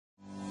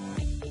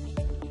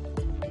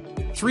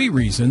3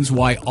 reasons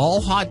why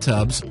all hot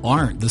tubs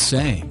aren't the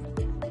same.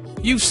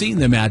 You've seen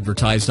them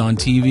advertised on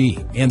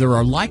TV, and there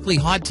are likely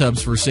hot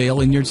tubs for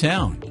sale in your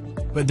town.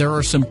 But there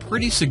are some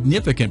pretty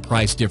significant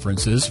price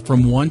differences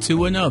from one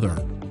to another.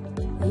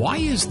 Why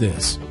is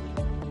this?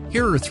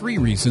 Here are 3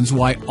 reasons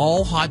why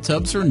all hot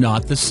tubs are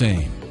not the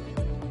same.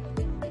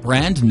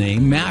 Brand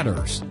name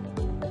matters.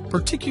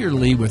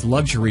 Particularly with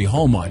luxury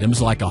home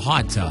items like a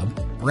hot tub,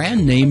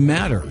 brand name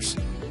matters.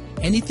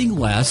 Anything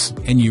less,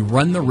 and you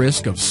run the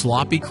risk of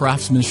sloppy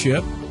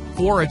craftsmanship,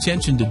 poor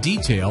attention to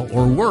detail,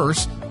 or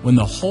worse, when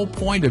the whole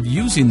point of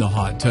using the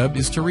hot tub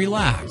is to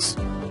relax.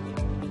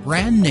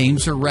 Brand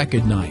names are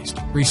recognized,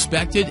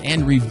 respected,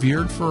 and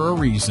revered for a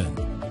reason.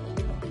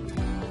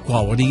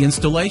 Quality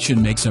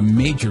installation makes a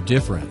major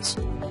difference.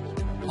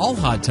 All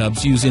hot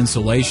tubs use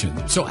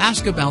insulation, so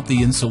ask about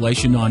the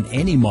insulation on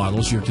any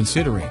models you're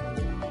considering.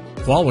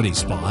 Quality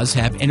spas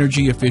have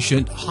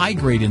energy-efficient,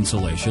 high-grade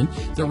insulation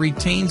that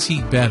retains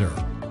heat better.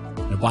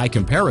 Now, by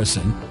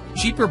comparison,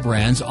 cheaper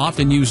brands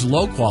often use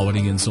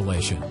low-quality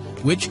insulation,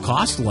 which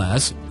costs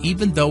less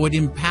even though it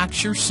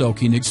impacts your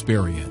soaking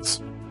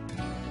experience.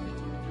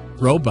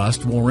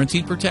 Robust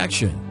warranty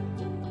protection.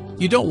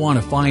 You don't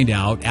want to find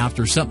out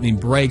after something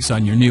breaks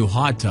on your new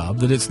hot tub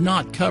that it's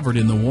not covered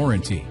in the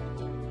warranty.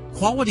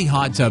 Quality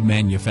hot tub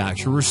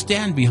manufacturers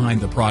stand behind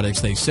the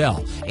products they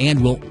sell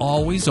and will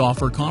always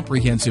offer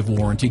comprehensive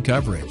warranty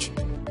coverage.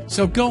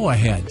 So go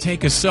ahead,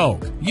 take a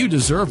soak. You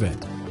deserve it.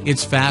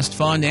 It's fast,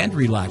 fun, and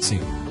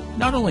relaxing.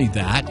 Not only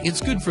that,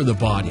 it's good for the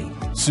body,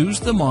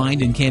 soothes the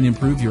mind, and can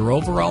improve your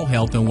overall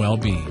health and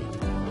well-being.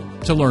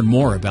 To learn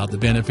more about the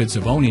benefits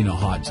of owning a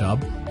hot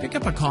tub, pick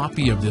up a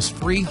copy of this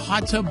free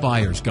Hot Tub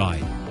Buyer's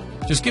Guide.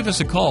 Just give us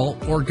a call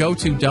or go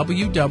to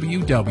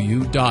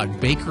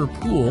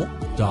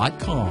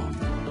www.bakerpool.com.